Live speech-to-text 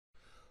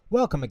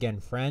Welcome again,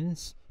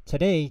 friends.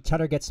 Today,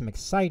 Tutter gets some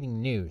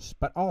exciting news,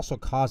 but also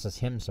causes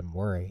him some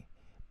worry.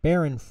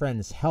 Bear and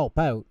friends help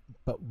out,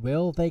 but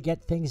will they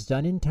get things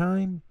done in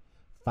time?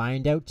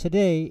 Find out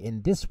today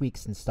in this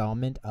week's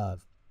installment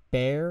of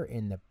Bear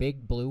in the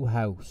Big Blue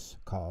House,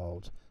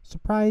 called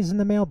Surprise in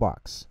the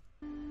Mailbox.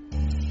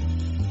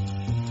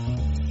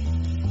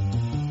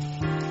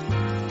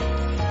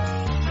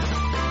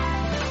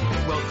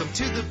 Welcome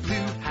to the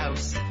Blue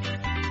House.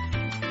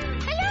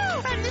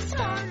 Hello from the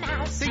small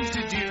mouse. Things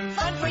to do.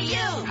 Fun for you.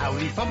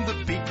 Howdy from the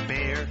big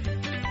bear.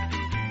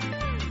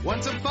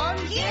 Want some fun?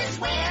 Here's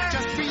where.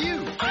 Just for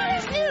you. All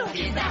is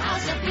new in the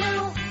house of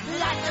blue.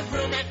 Lots of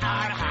room at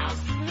our house.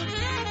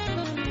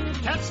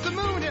 Catch the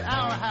moon at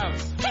our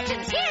house.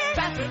 Kitchen's here.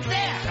 Bathroom's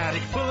there.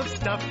 Attic full of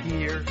stuff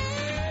here.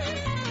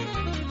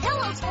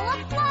 Pillows full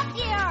of fluff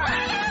here.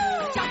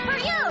 Just for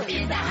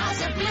you in the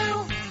house of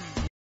blue.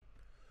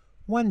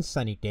 One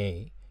sunny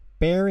day,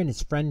 Bear and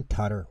his friend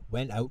Tutter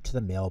went out to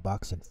the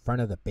mailbox in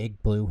front of the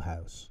Big Blue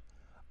House.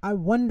 "I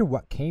wonder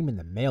what came in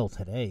the mail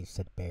today,"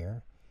 said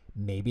Bear.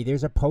 "Maybe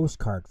there's a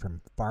postcard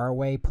from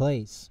faraway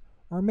place,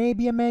 or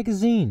maybe a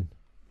magazine."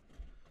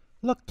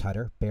 "Look,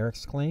 Tutter," Bear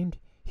exclaimed.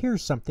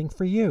 "Here's something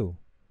for you."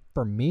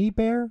 "For me,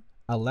 Bear?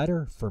 A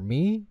letter for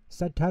me?"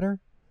 said Tutter.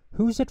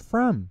 "Who's it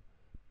from?"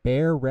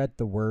 Bear read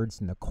the words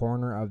in the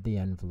corner of the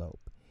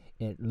envelope.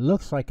 "It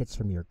looks like it's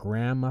from your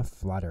Grandma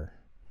Flutter."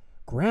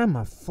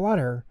 "Grandma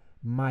Flutter?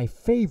 My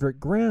favorite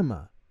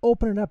grandma!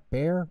 Open it up,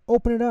 Bear!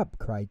 Open it up!"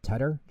 cried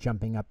Tutter,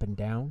 jumping up and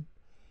down.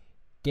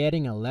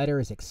 "Getting a letter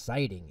is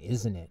exciting,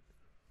 isn't it?"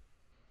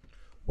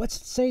 "What's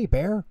it say,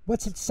 Bear?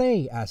 What's it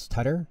say?" asked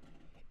Tutter.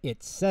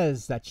 "It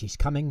says that she's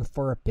coming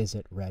for a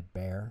visit," read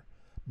Bear.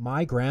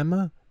 "My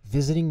grandma?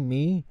 Visiting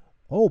me?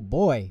 Oh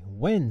boy,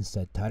 when?"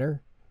 said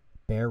Tutter.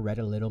 Bear read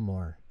a little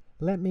more.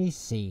 "Let me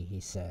see,"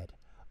 he said.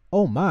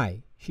 "Oh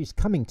my, she's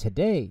coming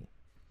today."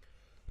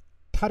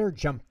 Tutter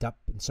jumped up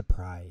in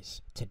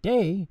surprise.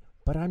 "Today?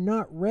 But I'm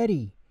not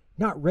ready.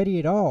 Not ready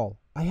at all.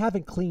 I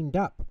haven't cleaned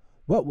up.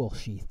 What will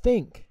she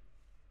think?"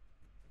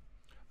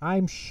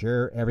 "I'm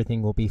sure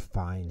everything will be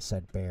fine,"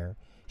 said Bear.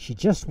 "She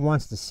just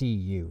wants to see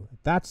you.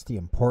 That's the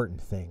important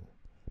thing.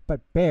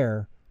 But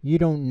Bear, you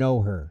don't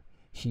know her.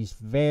 She's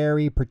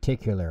very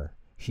particular.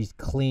 She's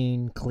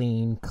clean,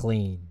 clean,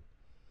 clean."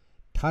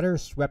 Tutter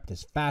swept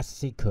as fast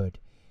as he could.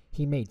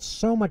 He made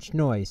so much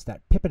noise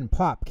that Pip and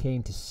Pop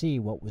came to see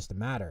what was the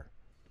matter.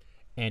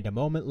 And a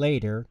moment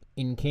later,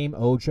 in came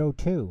Ojo,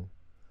 too.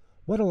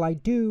 "What'll I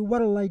do?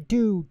 What'll I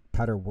do?"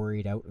 Tutter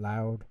worried out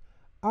loud.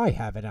 "I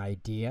have an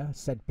idea,"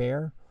 said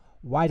Bear.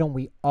 "Why don't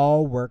we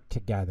all work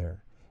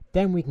together?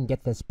 Then we can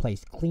get this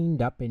place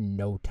cleaned up in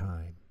no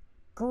time."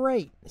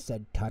 "Great,"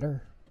 said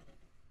Tutter.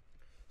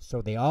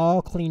 So they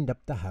all cleaned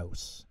up the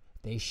house.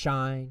 They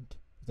shined,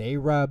 they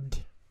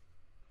rubbed,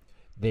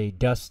 they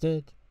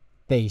dusted,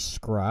 they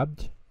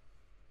scrubbed.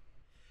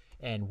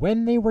 And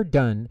when they were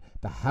done,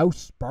 the house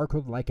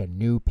sparkled like a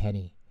new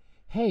penny.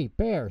 "Hey,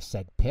 Bear,"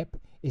 said Pip,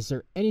 "is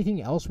there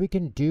anything else we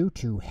can do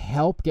to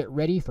help get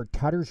ready for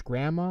Tutter's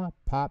grandma?"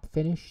 Pop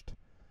finished.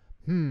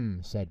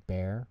 Said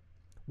Bear.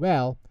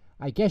 "Well,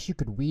 I guess you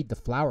could weed the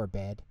flower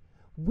bed."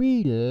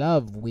 "We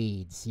love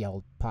weeds,"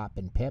 yelled Pop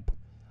and Pip.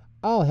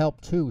 "I'll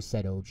help too,"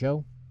 said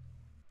Ojo.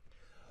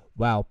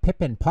 While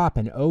Pip and Pop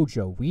and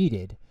Ojo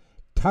weeded,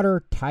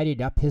 Tutter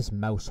tidied up his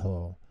mouse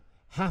hole.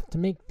 "Have to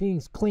make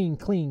things clean,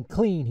 clean,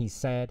 clean," he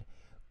said.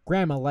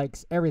 "Grandma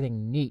likes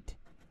everything neat."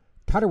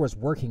 Tutter was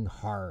working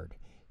hard.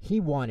 He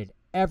wanted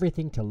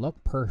everything to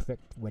look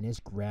perfect when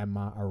his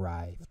grandma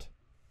arrived.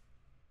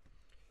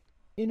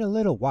 In a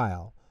little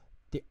while,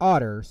 the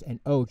Otters and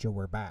Ojo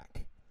were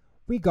back.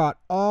 "We got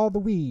all the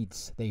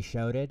weeds," they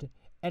shouted.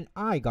 "And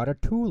I got a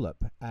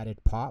tulip,"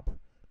 added Pop.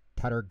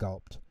 Tutter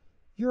gulped.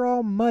 "You're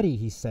all muddy,"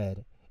 he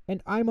said.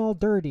 "And I'm all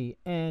dirty,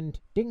 and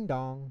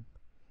ding-dong."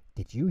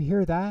 Did you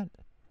hear that?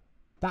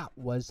 That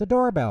was the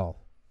doorbell.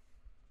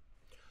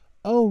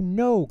 "Oh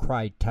no,"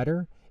 cried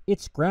Tutter.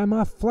 "It's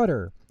Grandma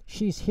Flutter.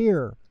 She's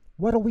here.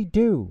 What'll we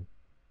do?"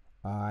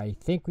 "I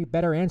think we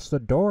better answer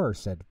the door,"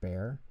 said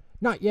Bear.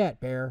 "Not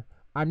yet, Bear.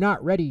 I'm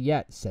not ready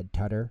yet," said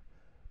Tutter.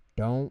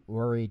 "Don't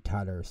worry,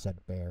 Tutter,"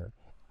 said Bear.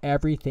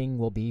 "Everything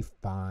will be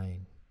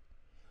fine."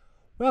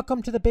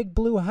 "Welcome to the Big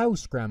Blue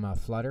House, Grandma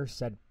Flutter,"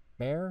 said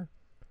Bear.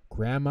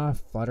 Grandma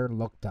Flutter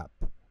looked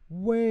up.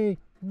 Way,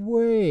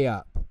 way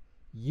up.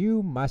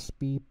 "You must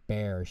be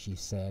Bear," she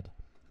said.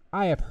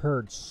 "I have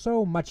heard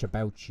so much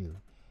about you.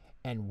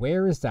 And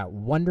where is that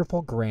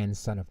wonderful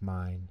grandson of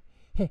mine?"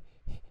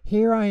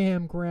 "Here I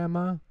am,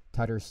 Grandma,"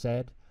 Tutter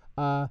said.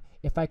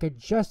 If I could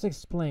just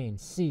explain.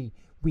 See,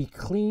 we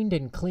cleaned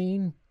and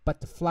cleaned,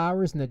 but the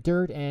flowers and the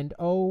dirt and,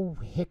 oh,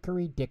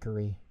 hickory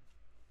dickory."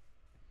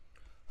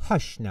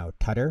 "Hush now,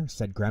 Tutter,"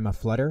 said Grandma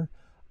Flutter.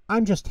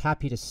 "I'm just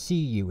happy to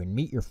see you and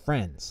meet your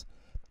friends.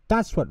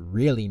 That's what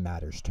really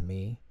matters to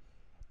me."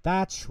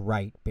 "That's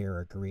right," Bear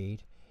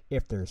agreed.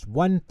 "If there's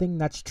one thing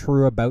that's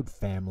true about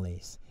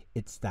families,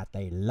 it's that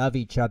they love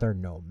each other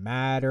no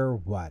matter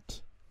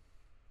what."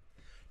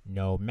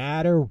 "No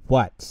matter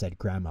what," said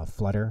Grandma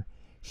Flutter.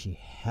 She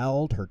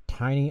held her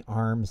tiny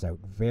arms out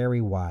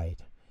very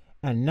wide.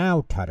 "And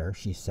now, Tutter,"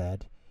 she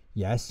said.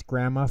 "Yes,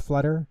 Grandma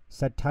Flutter,"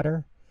 said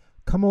Tutter.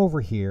 "Come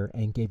over here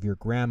and give your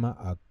grandma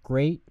a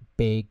great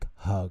big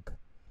hug."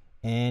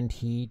 And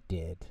he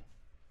did.